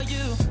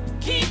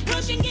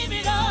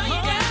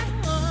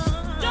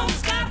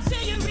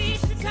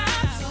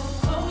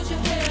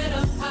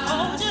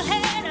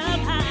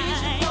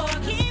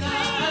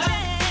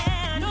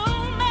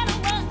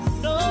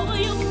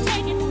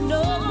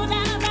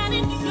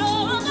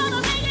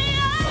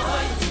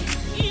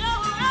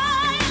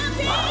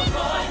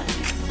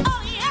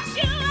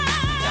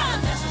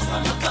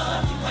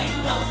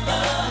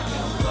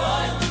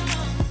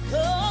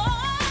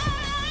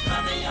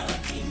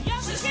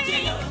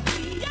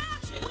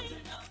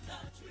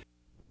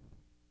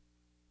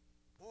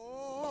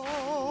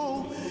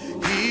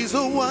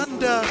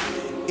wonder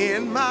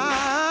in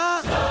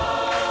my soul.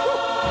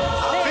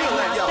 I feel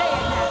that,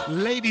 y'all.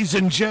 Ladies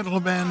and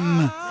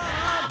gentlemen,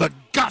 the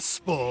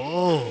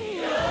gospel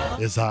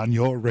is on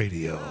your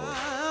radio.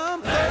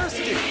 I'm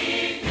thirsty.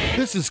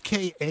 This is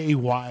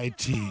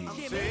KAYT,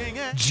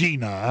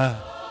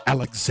 Gina,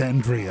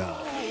 Alexandria,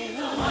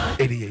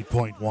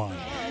 88.1.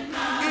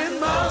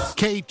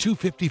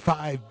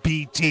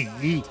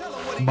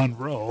 K255BT,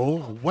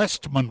 Monroe,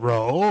 West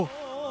Monroe,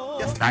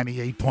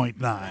 98.9.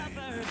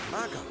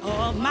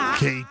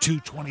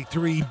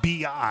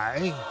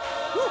 K223BI,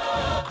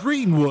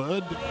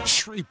 Greenwood,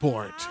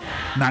 Shreveport,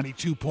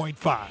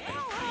 92.5.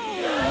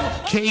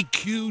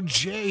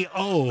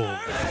 KQJO,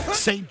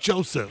 St.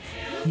 Joseph,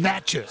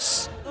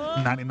 Natchez,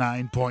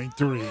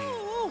 99.3.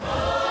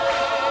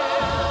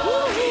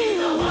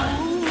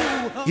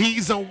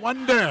 He's a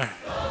wonder.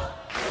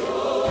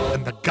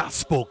 And the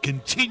gospel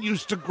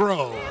continues to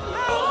grow.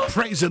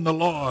 Praising the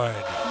Lord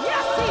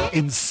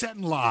in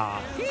Senla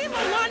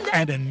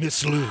and in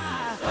Miss Lou.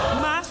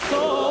 My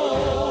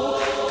soul.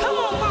 Come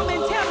on, mama,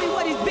 and tell me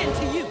what he's been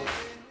to you.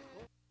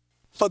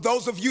 For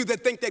those of you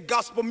that think that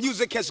gospel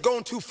music has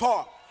gone too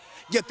far,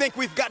 you think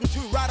we've gotten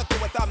too radical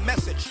with our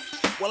message.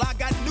 Well, I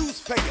got news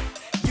for you.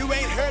 You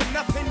ain't heard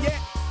nothing yet.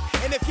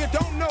 And if you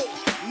don't know,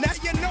 now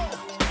you know.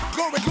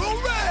 Glory,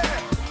 glory!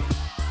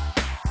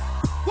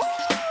 Woo!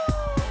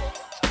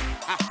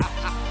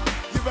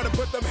 You better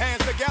put them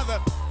hands together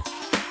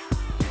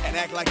and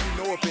act like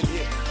you know up in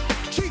here.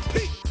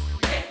 GP!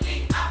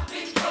 Lately I've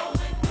been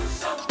going through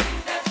something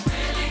that's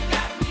really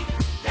got me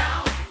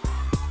down.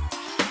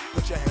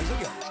 Put your hands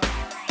together.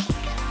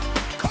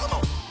 Come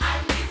on!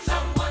 I need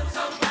someone,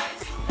 somebody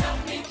to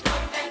help me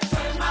come and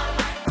turn my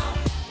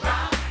life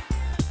around.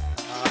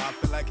 I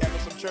feel like having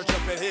some church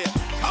up in here.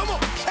 Come on,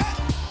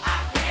 chat!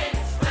 I can't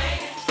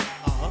explain it.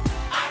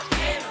 I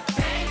can't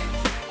obtain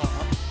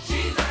it.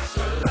 Jesus,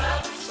 your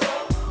love is so,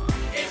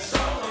 it's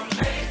so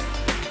amazing.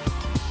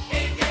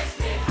 It gets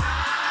me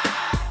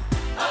high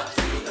up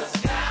to the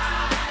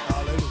sky.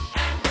 Hallelujah.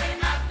 And when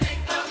I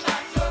think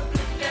about your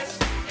goodness,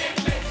 it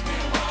makes me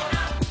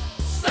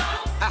wanna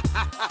stomp.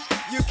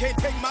 You can't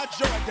take my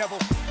joy, devil.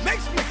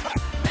 Makes me clap.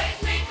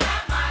 Makes me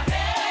clap my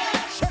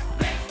hands. Check.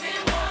 Makes me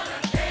wanna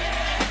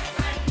dance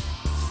and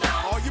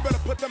stomp. Oh, you better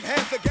put them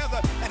hands together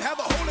and have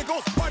a Holy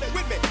Ghost party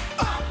with me.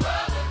 My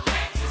brother,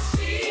 can't you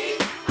see?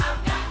 I've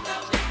got the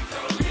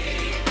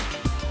victory.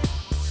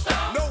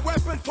 Stomp. No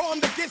weapon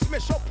formed against me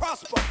shall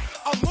prosper.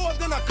 I'm more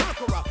than a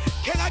conqueror.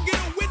 Can I get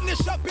a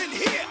witness up in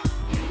here?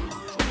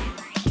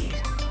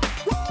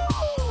 Woo!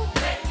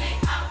 Lately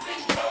I've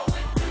been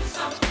going through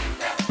something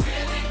that's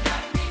really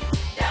got me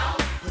down.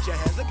 Put your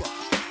hands together.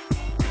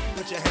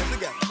 Put your hands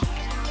together.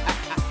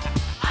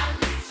 I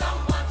need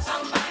someone,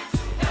 somebody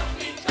to help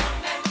me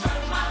come and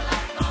turn my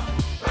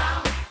life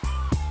around.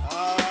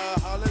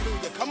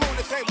 Hallelujah. Come on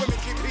and say with me,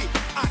 GP.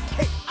 I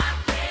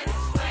can't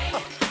explain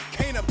it.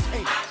 Can't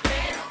obtain I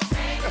can't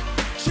obtain it.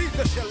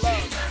 Jesus, your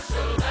love. Jesus,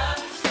 your love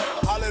is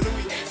so,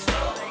 Hallelujah. it's so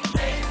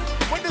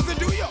amazing. What does it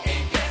do, y'all?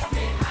 It gets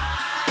me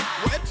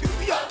high Where to,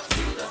 y'all?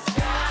 to the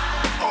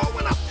sky. Oh,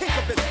 when I think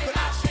of His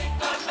goodness. Think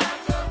about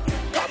your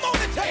goodness. Come on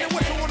and tell me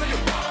what you want to do.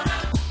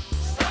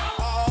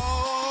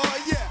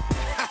 Oh, yeah.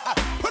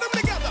 Put them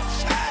together.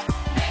 Shout.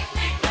 Makes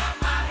me clap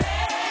my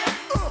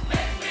hands.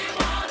 Makes me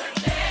wanna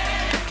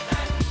dance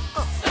and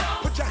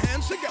stomp. Put your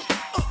hands together.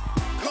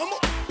 Come on.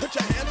 Put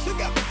your hands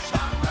together.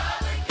 My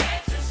brother,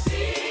 can't you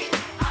see?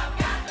 I've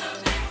got the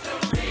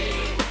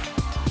victory.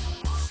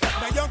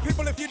 Now, young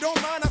people, if you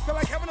don't mind, I feel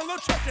like having a little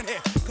church in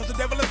here. Because the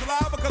devil is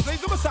alive, because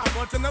he's a Messiah,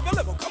 going to another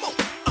level. Come on.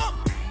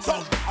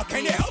 So,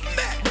 can you help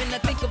me? When I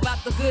think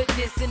about the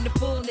goodness and the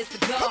fullness of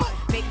God,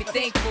 make me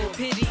thankful,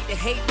 pity the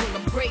hateful,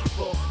 I'm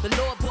grateful. The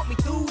Lord brought me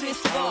through this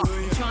far.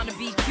 I'm trying to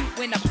be cute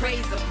when I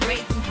praise Him,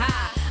 raise Him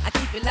high. I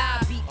keep it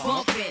live, beat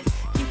bumping,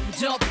 keep Him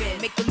jumping,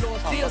 make the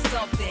Lord feel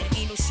something.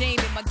 Ain't no shame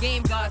in my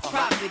game, God's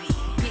property.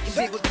 Getting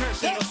big with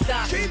Kirk, ain't no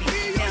stopping me.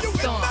 GP, Now are you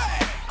with stomp.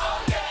 me?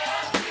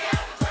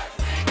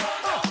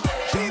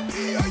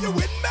 GP, are you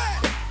with me?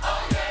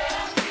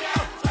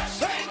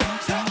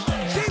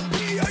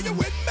 GP, are you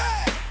with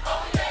me?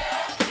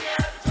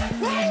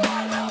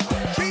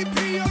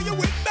 GP, are you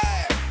with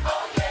me?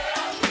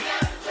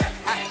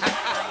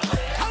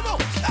 Come on,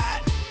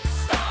 side.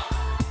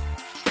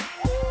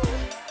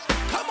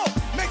 Come on,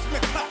 makes me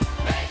clap.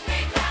 Makes me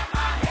clap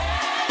my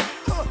hands.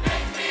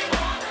 Makes me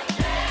wanna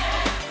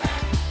dance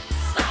and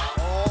stomp.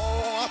 Oh,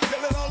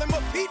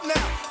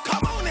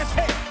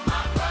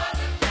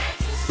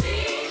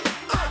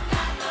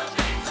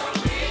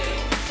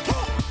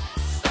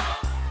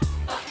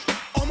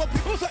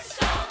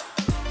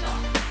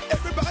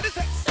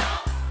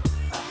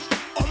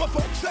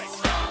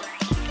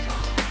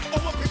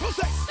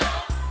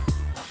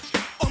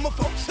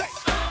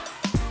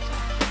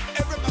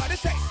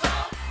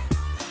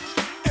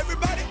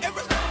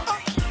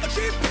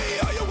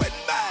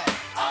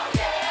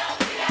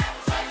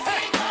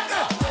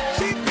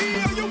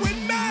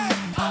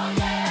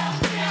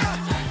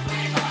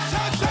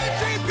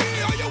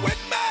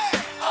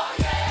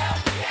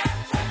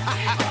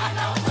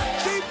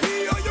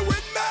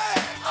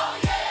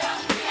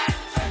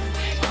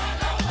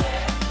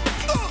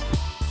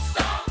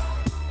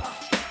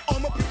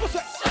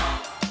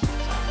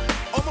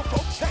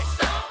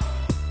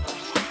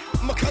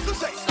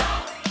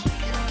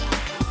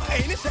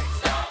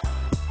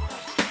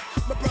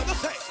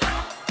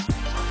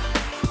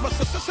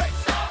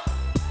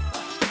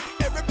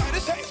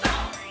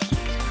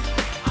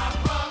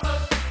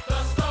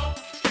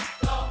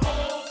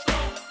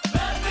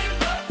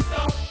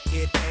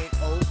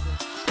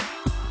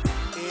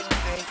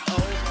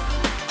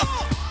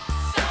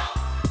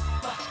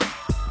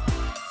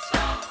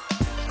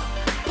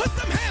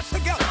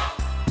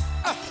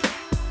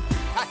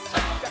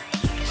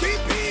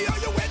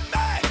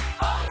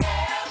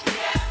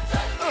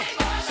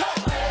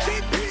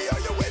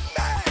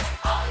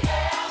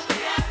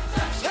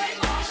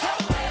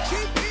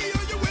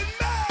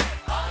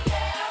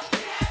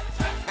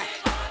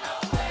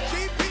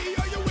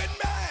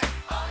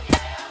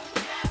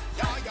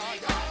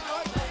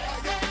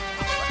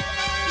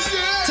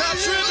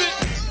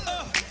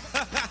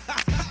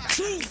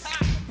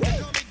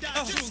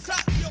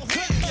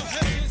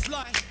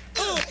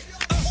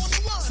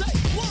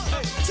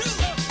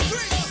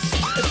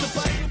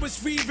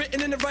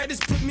 writers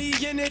put me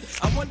in it,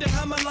 I wonder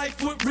how my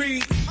life would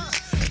read.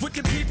 With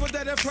the people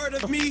that have heard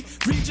of me,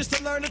 read just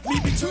to learn of me,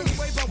 be turned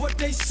away by what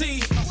they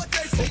see.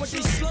 Or what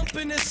they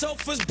slumping in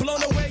sofas,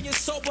 blown away and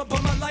sober,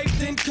 but my life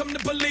didn't come to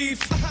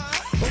believe.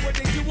 Or what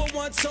they do it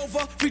once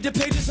over, read the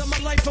pages of my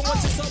life, and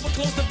once it's over,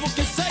 close the book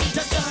and say,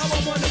 that's not how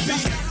I wanna be.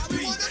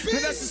 Now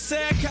that's a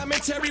sad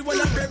commentary when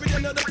I'm buried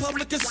under the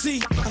public can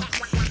see.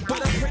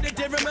 But I pray that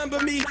they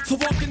remember me for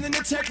walking in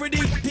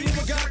integrity, being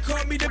what God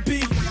called me to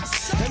be.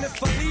 And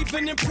if I leave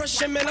an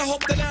impression, man, I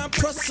hope that I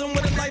impress them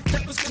with a life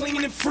that was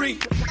clean and free.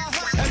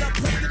 And I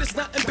pray that it's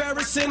not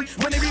embarrassing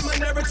when they read my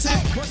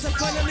narrative. Once I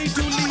finally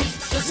do leave,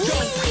 let's go.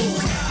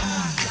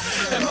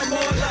 Am I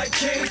more like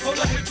Cain, full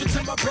of hatred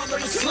till my brother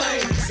was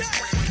slain?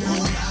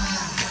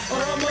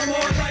 Or am I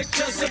more like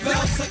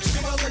Jezebel,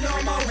 sexual in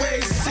all my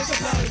ways? Think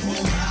about it.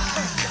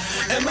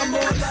 Am I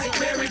more like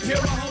Mary, pure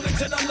and holy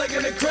till I'm laying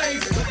in the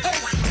grave?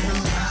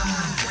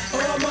 Or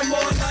am I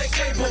more like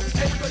Abel?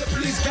 Better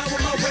please God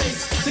with my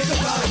ways. Think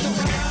about it.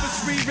 It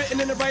was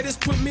rewritten and the writers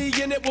put me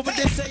in it. What would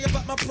they say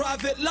about my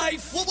private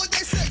life? What would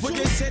they say? Would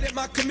they say that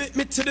my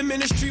commitment to the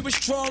ministry was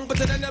strong, but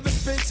that I never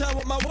spent time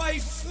with my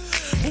wife?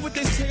 What would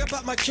they say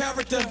about my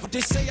character? Would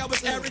they say I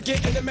was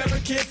arrogant and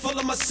American, full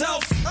of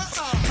myself?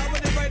 How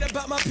would they write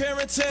about my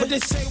parenting? Would they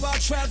say while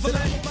traveling,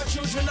 I put my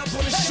children up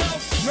on the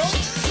shelf? No.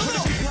 Would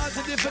it be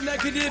positive or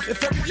negative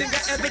if everything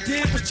I ever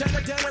did was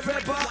jotted down and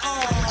read by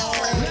all? Now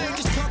I ain't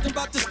just talking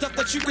about the stuff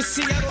that you can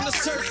see out on the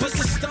surface,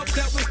 the stuff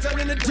that was done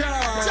in the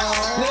dark.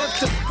 Now if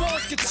the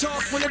walls could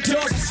talk when the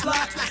doors were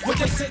locked, would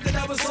they say that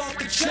I was off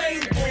the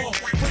chain? Or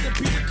would it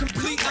be the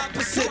complete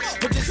opposite?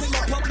 Would they say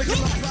my public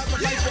and my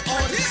private life were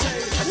all the same?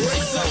 I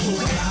pray so.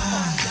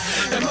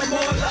 Am I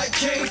more like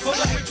Cain, full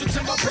of hatred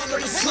till my brother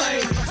was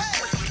slain?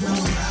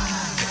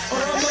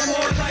 Or am I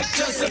more like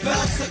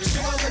Jezebel,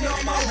 sexual in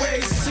all my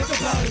ways? Think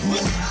about it.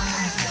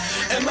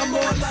 Am I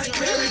more like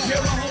Mary, pure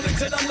and holy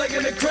till I'm laying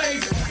in the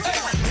grave?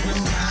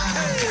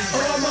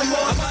 Or am I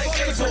more like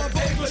Abel,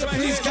 to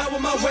please God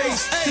with my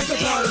ways?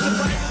 Think about it. The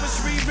Bible was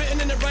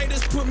rewritten and the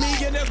writers put me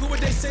in it. Who would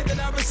they say that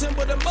I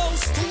resemble the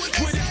most?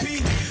 Would it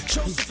be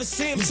Joseph or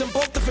Samson?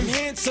 Both of them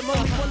handsome,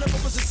 only one of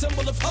them was a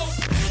symbol of hope.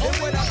 Or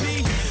would I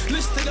be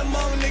listed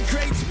among the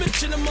greats,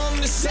 mentioned among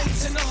the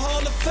saints in the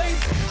hall of faith?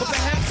 Or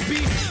perhaps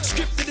be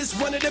scripted as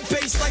one of the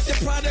base, like the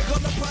product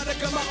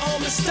of my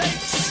own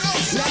mistakes.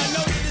 Now I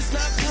know that it's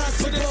not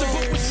possible, but if the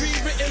book was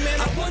rewritten, man,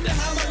 I wonder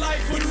how my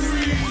life would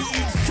read.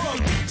 From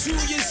 2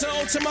 years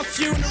old to my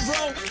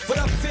funeral, would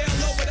I fail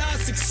or would I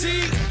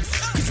succeed?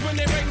 Cause when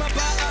they write my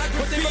biography,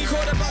 what they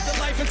record about the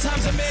life and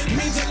times of man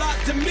means a lot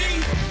to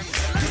me.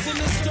 Cause in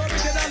the story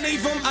that I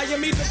leave them, I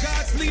am either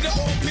God's leader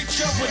or a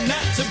picture but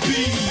not to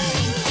be.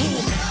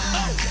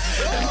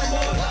 Am I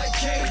more like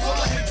Cain, full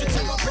of hatred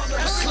till my brother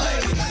was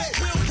slain?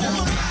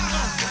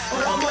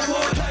 Or am I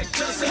more like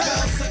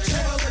Jezebel,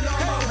 sexual in all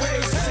my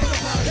ways? Think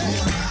about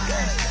it.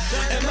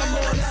 Am I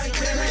more like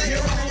Mary, pure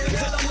and holy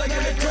till I'm laying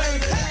in the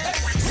grave?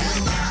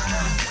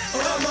 Or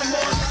am I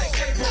more like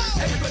Abel,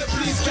 to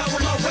please God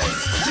with my ways?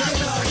 Think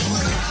about it.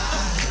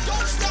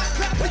 Don't stop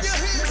clapping your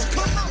hands,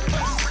 come on.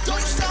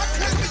 Don't stop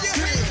clapping your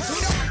hands.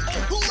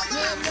 Who am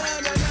I?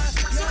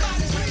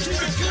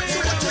 Keep it clean. So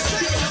what you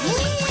say?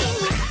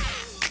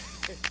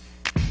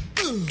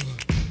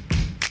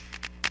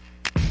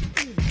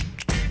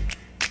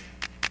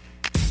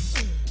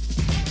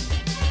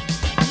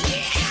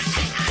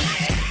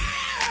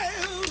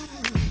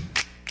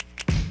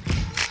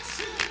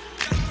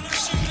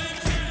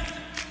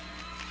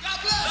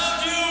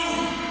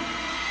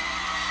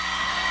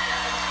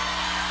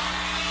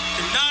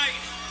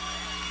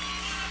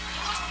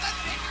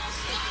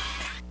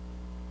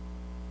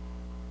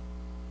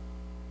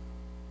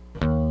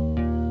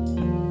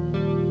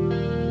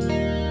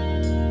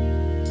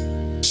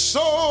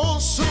 So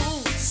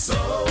soon,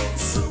 so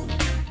soon,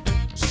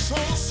 so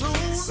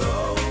soon,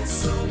 so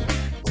soon,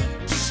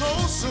 so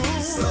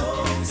soon, so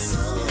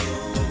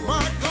soon.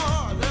 My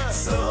God,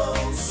 so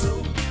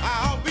soon.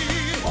 I'll be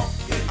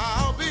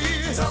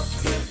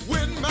talking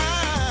with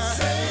my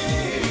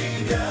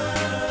Savior.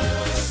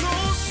 So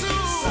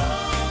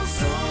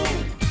soon,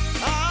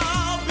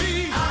 I'll be,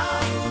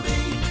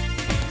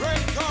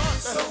 great God.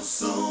 So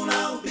soon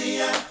I'll be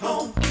at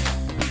home.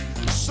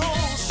 So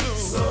soon,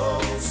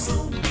 so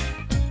soon.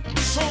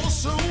 So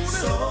soon,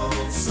 so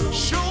soon.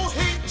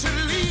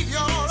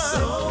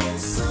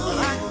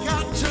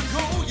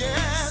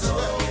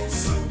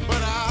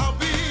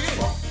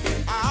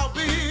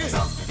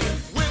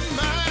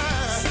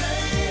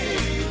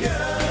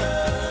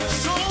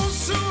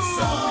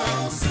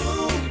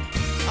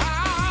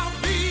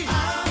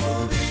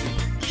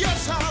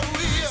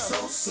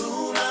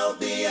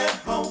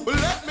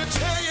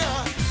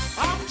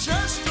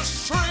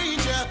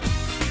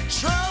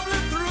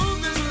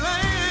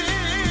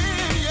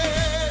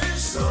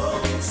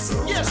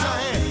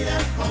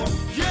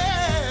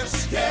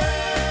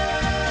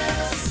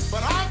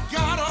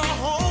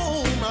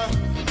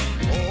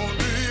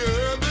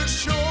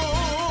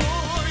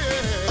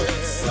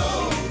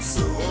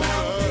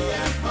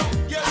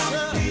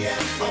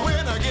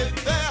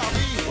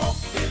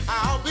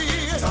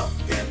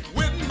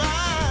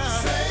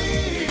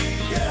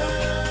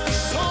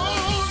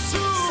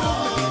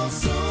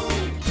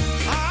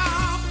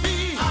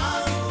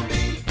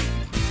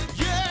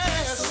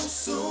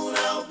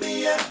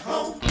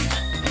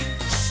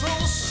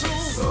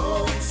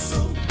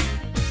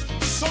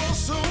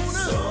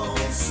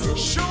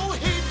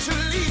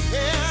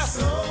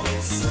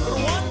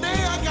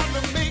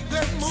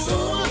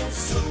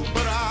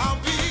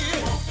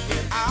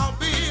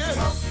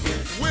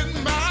 when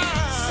my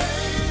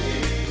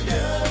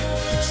Savior.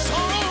 So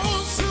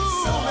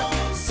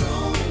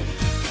soon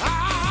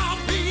I'll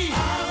be.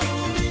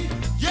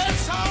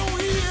 Yes, I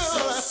will.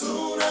 So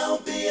soon I'll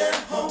be at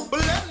home.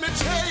 But let me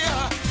tell you,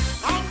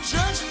 I'm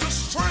just a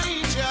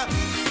stranger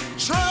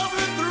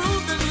traveling through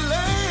the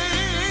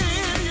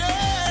land.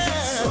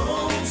 Yeah.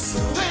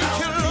 Thank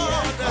you,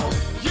 Lord.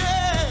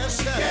 Yes.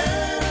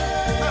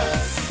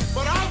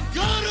 But I've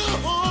got a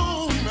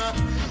home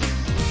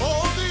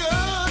on the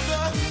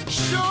other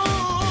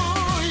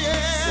shore.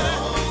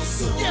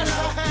 Yeah. Yes, I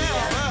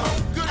have.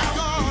 Good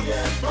God.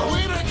 But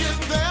when I get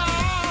there,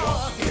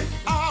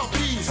 I'll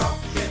be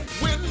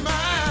with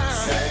my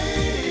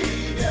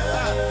Savior.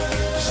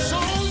 So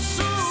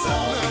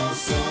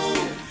soon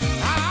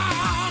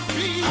I'll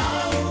be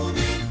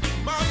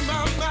my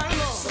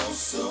Lord. So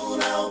soon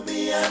I'll be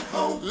at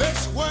home.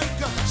 Let's work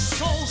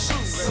so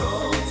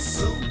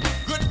soon.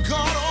 Good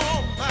God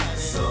Almighty.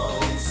 So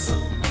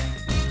soon.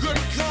 Good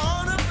God.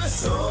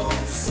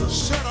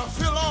 Said I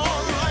feel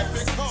all right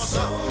because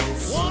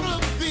one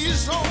of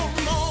these old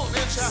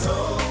mornings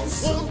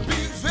won't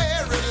be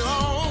very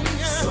long.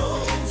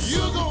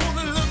 You're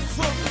gonna look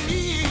for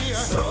me,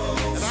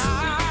 and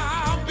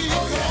I'll be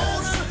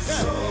gone.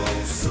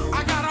 I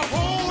got a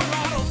whole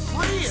lot of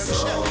friends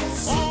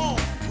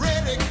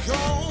already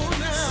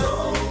gone.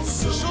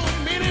 So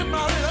many of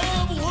my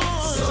loved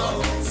ones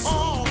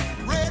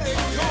already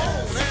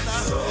gone, and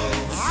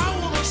I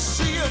wanna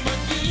see them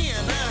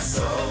again.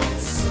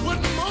 But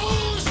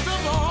most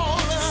of all,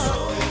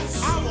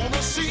 I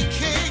wanna see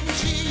King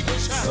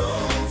Jesus.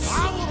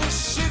 I wanna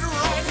sit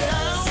right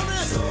down,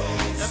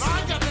 and I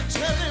got to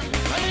tell him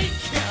thank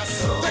you,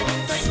 thank you,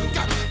 thank you,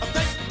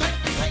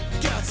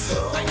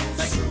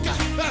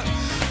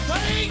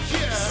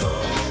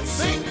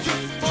 thank you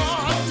for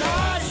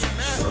dying,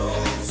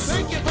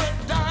 thank you for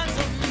dying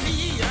for me,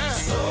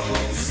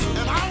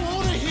 and I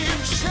wanna hear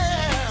him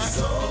share,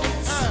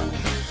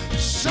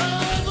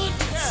 servant,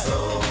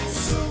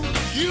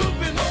 you've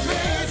been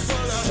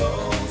faithful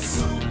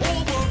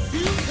over a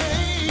few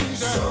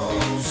things.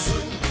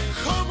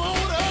 Come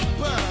on up,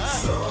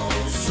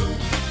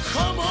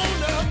 come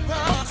on up.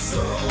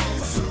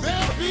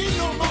 There'll be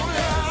no more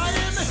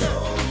lying,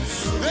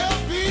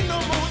 there'll be no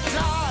more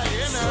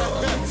dying,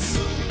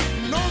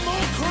 no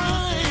more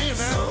crying,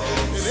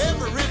 and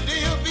every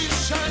day will be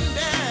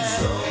Sunday,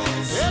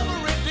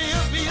 every day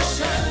will be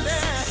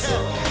Sunday.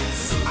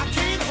 I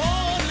can't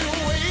hardly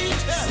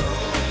wait,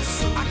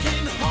 I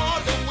can't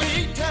hardly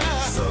wait.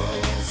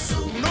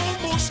 No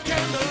more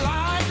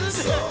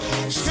scandalizing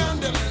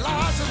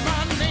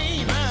my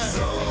name.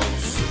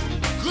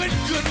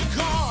 Good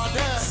God,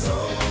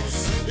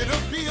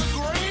 it'll be a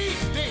great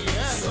day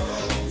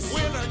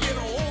when I get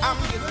old.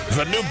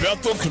 The New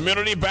Bethel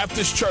Community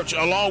Baptist Church,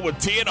 along with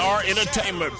TNR Entertainment,